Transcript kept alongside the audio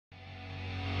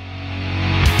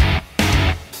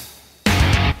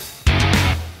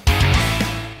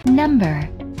Number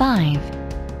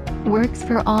 5. Works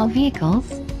for all vehicles.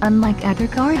 Unlike other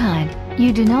car HUD,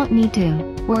 you do not need to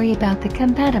worry about the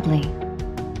compatibility.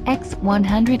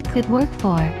 X100 could work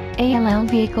for ALL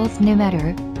vehicles no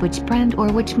matter which brand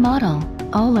or which model,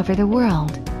 all over the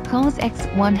world, cause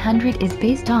X100 is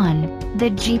based on the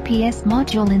GPS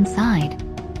module inside.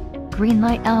 Green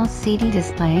light LCD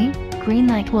display. Green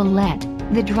light will let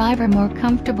the driver more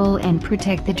comfortable and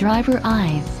protect the driver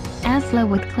eyes, as well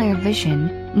with clear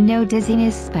vision, no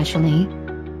dizziness especially.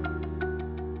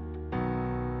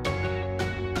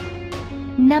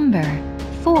 Number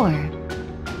 4.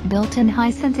 Built-in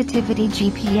high-sensitivity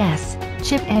GPS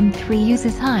chip. M3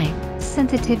 uses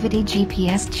high-sensitivity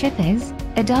GPS chip is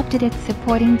adopted at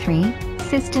supporting 3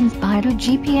 systems: Baidu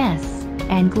GPS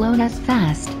and GLONASS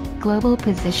fast global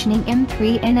positioning.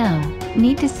 M3NO.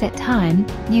 Need to set time.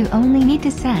 You only need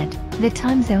to set the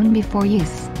time zone before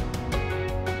use.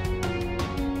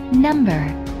 Number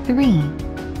 3.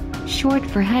 Short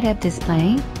for head-up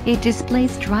display. It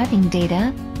displays driving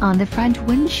data on the front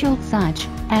windshield such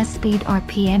as speed,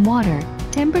 RPM, water,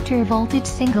 temperature, voltage,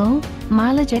 single,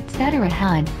 mileage, etc.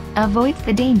 HUD avoids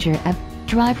the danger of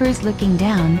drivers looking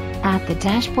down at the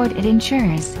dashboard. It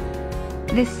ensures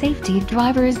the safety of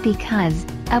drivers because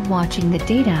of watching the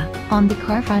data on the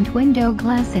car front window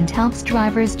glass and helps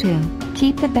drivers to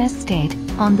keep the best state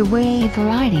on the way. A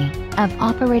variety of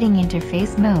operating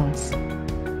interface modes.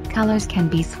 Colors can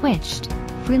be switched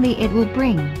freely. It will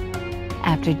bring.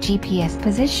 After GPS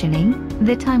positioning,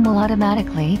 the time will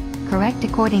automatically correct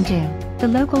according to the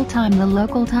local time. The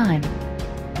local time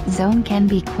zone can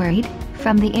be queried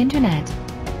from the internet.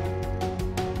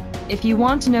 If you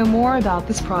want to know more about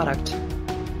this product,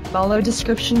 follow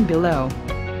description below.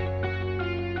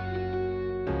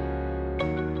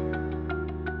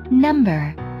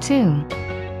 Number 2.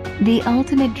 The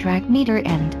ultimate drag meter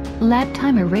and lap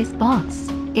timer. RaceBox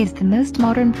is the most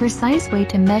modern, precise way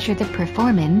to measure the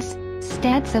performance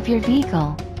stats of your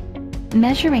vehicle.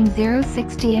 Measuring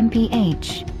 0-60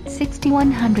 mph,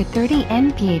 60-130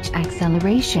 mph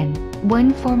acceleration,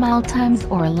 1-4 mile times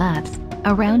or laps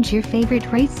around your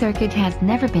favorite race circuit has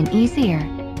never been easier.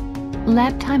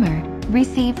 Lap timer.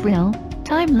 Receive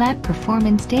real-time lap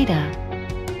performance data.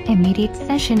 Immediate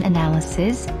session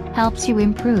analysis helps you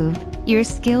improve your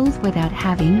skills without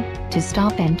having to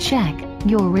stop and check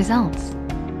your results.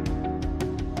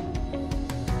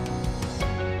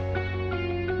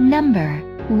 Number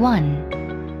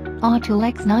 1. AUTOOL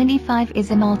X95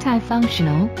 is a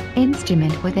multifunctional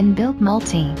instrument with inbuilt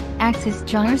multi-axis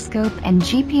gyroscope and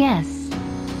GPS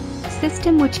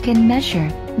system which can measure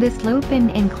the slope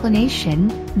and inclination,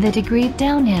 the degree of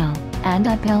downhill and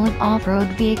uphill of off-road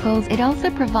vehicles. It also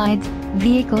provides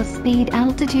vehicle speed,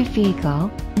 altitude,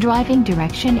 vehicle driving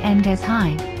direction, and has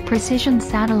high precision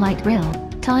satellite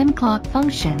real-time clock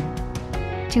function.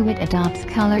 To it adopts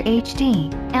color HD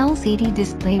LCD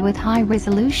display with high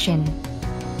resolution.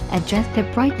 Adjust the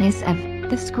brightness of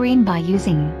the screen by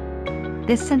using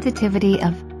the sensitivity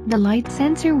of the light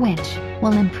sensor, which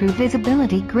will improve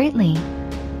visibility greatly.